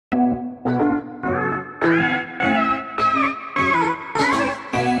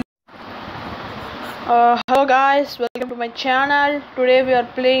Hello guys, welcome to my channel. Today we are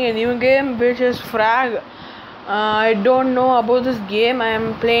playing a new game which is Frag. I don't know about this game. I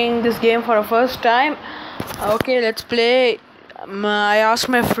am playing this game for the first time. Okay, let's play. I asked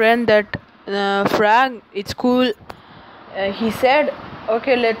my friend that Frag, it's cool. He said,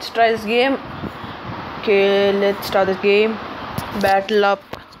 okay, let's try this game. Okay, let's start this game. Battle up.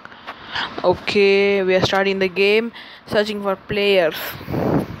 Okay, we are starting the game. Searching for players.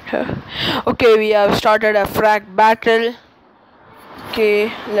 Okay, we have started a frag battle. Okay,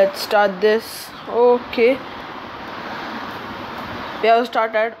 let's start this. Okay, we have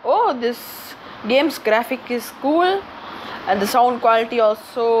started. Oh, this game's graphic is cool and the sound quality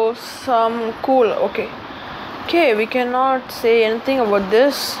also some cool. Okay, we cannot say anything about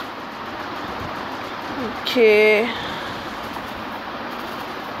this. Okay,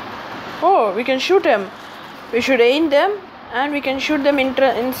 oh, we can shoot him. We should aim them and we can shoot them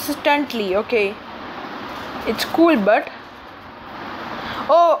instantly. Okay, it's cool, but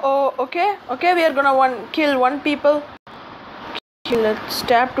okay, we are gonna kill one people. Okay, let's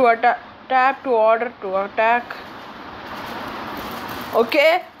tap to attack, tap to order to attack.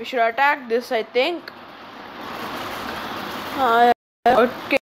 Okay, we should attack this, I think.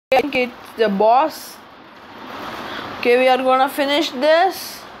 Okay, I think it's the boss. Okay, we are gonna finish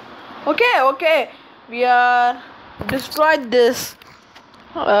this. Okay, we are destroyed this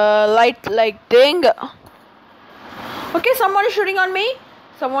light thing. Okay, someone is shooting on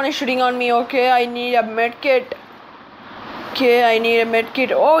me. Okay, I need a medkit.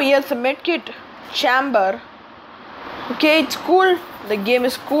 Oh yes, a medkit chamber. Okay, it's cool. The game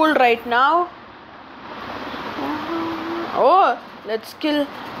is cool right now. Oh, let's kill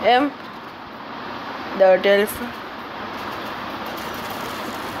him. The telephone.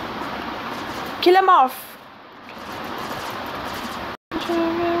 Kill him off.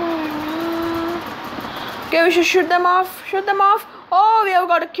 Okay, we should shoot them off. Oh, we have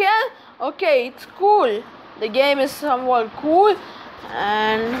got a kill. Okay, it's cool. The game is somewhat cool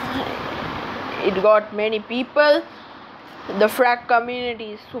and it got many people. The frag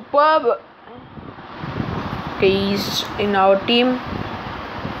community is superb. Okay, he's in our team.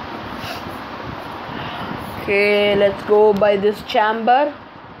 Okay, let's go by this chamber.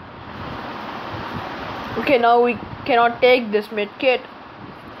 Okay, now we cannot take this medkit.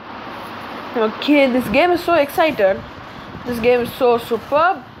 Okay, this game is so excited. This game is so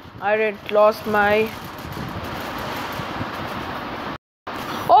superb. I didn't lost my.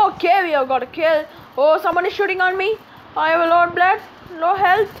 Okay, we have got a kill. Oh, someone is shooting on me. I have a lot of blood, low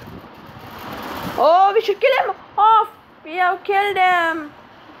health. Oh, we should kill him off. We have killed him.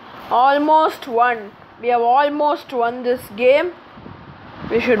 Almost won. We have almost won this game.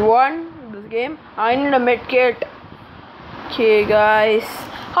 We should won this game. I need a medkit. Okay, guys.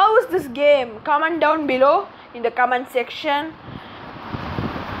 How is this game? Comment down below in the comment section.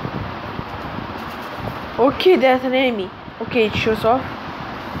 Okay, there's an enemy. Okay, it shows off.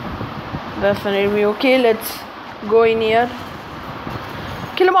 There's an enemy. Okay, let's go in here.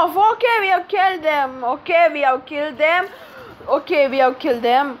 Kill them off. Okay, we have killed them.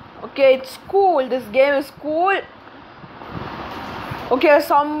 Okay, it's cool. This game is cool. Okay,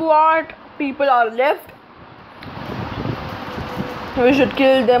 somewhat people are left. We should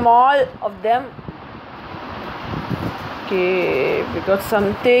kill them, all of them. Okay, we got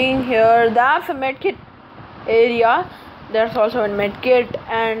something here. That's a medkit area. There's also a medkit,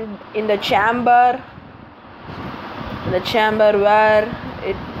 and in the chamber where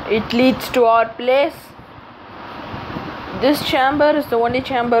it leads to our place. This chamber is the only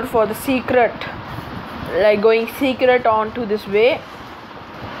chamber for the secret, like going secret onto this way.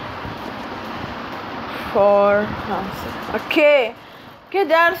 Okay,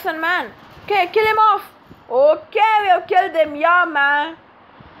 there's a man. Okay, kill him off. Okay, we have killed him. Yeah, man.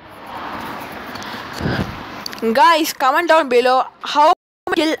 Guys, comment down below how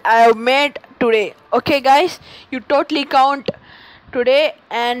many kills I have made today. Okay, guys, you totally count today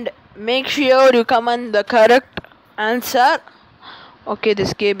and make sure you comment the correct answer. Okay,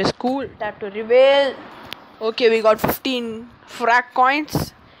 this game is cool. Tap to reveal. Okay, we got 15 frag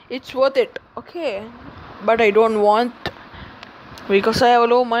coins. It's worth it. Okay, but I don't want because I have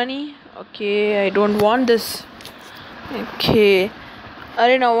low money. Okay, I don't want this. Okay,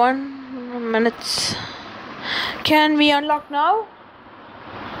 arena 1 minutes. Can we unlock now?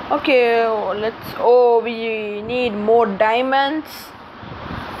 Okay, let's. Oh, we need more diamonds.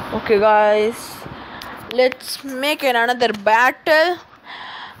 Okay, guys, let's make another battle.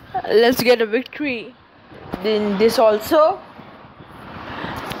 Let's get a victory in this also.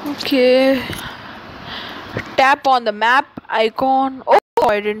 Okay, tap on the map icon. Oh,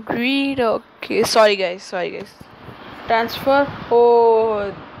 I didn't read. Okay, sorry guys. Transfer.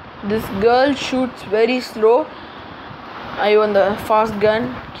 Oh, this girl shoots very slow. I want the fast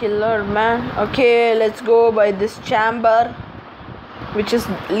gun. Killer man. Okay, let's go by this chamber, which is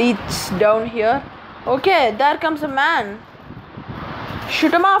leads down here. Okay, there comes a man.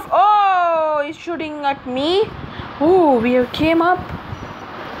 Shoot him off. Oh, he's shooting at me. Oh, we have came up.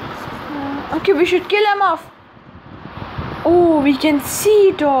 Okay, we should kill him off. Oh, we can see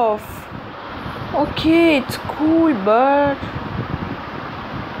it off. Okay, it's cool, but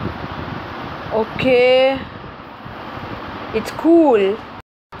okay, it's cool.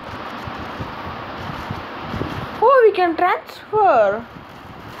 Oh, we can transfer.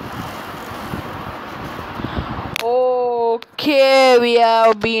 Okay, we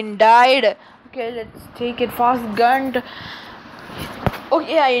have been died. Okay, let's take it fast gun.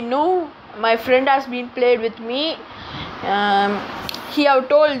 Okay, I know my friend has been played with me. He have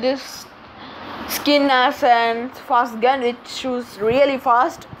told this skin as a fast gun which shoots really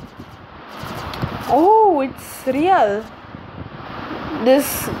fast. Oh, it's real.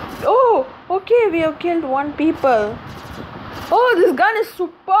 This. Oh, okay, we have killed one people. Oh, this gun is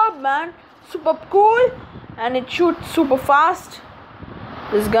superb, man. Super cool, and it shoots super fast.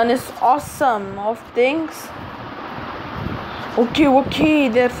 This gun is awesome of things. Okay,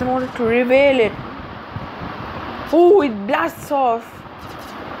 there's an order to reveal it. Oh, it blasts off.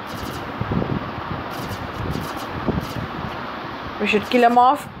 We should kill him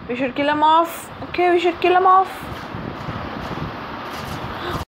off. Okay, we should kill him off.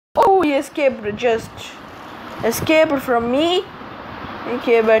 Oh, he escaped. Just escaped from me.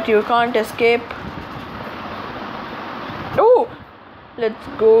 Okay, but you can't escape. Oh, let's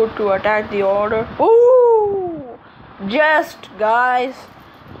go to attack the order. Oh, just guys,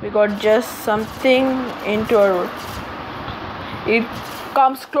 we got just something into our. It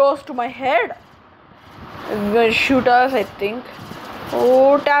comes close to my head. It's gonna shoot us, I think.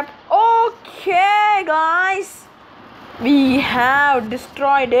 Oh, tap. Okay, guys, we have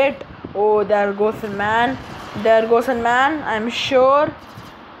destroyed it. Oh, there goes a man. I'm sure.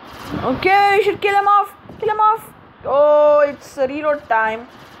 Okay, we should kill him off. Oh, it's a reload time.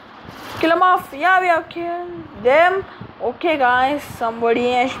 Kill him off. Yeah, we have killed them. Okay, guys,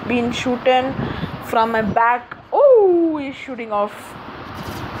 somebody has been shooting from my back. Oh, he's shooting off.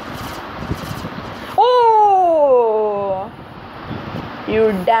 Oh,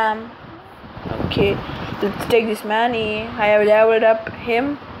 you damn. Okay, let's take this man. I have leveled up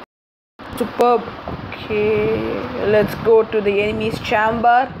him. Superb. Okay, let's go to the enemy's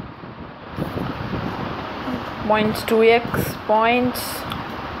chamber. Points 2x points.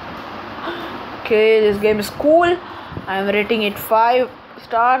 Okay, this game is cool. I'm rating it 5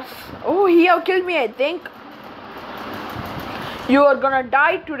 stars. Oh, he have killed me, I think. You are gonna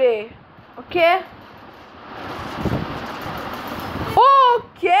die today. Okay.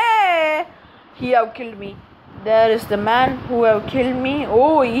 Okay. He have killed me. There is the man who have killed me.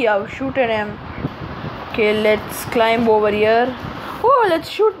 Oh, he have shooten him. Okay, let's climb over here. Oh, let's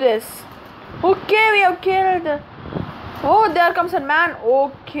shoot this. Okay, we have killed. Oh, there comes a man.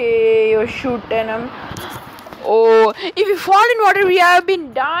 Okay, you're shooting him. Oh, if you fall in water, we have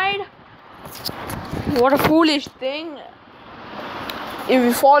been died. What a foolish thing. If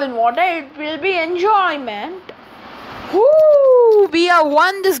we fall in water, it will be enjoyment. Woo! We have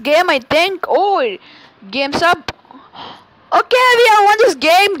won this game, I think. Oh, game's up. Okay, we have won this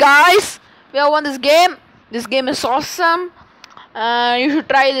game, guys. We have won this game. This game is awesome. You should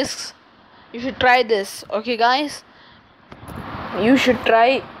try this. Okay, guys. You should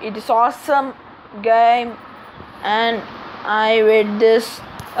try. It is awesome game, and I rate this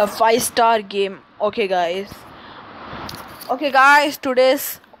a 5-star game. Okay, guys.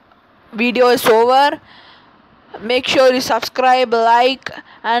 Today's video is over. Make sure you subscribe, like,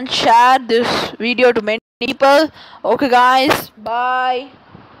 and share this video to many people. Okay, guys. Bye.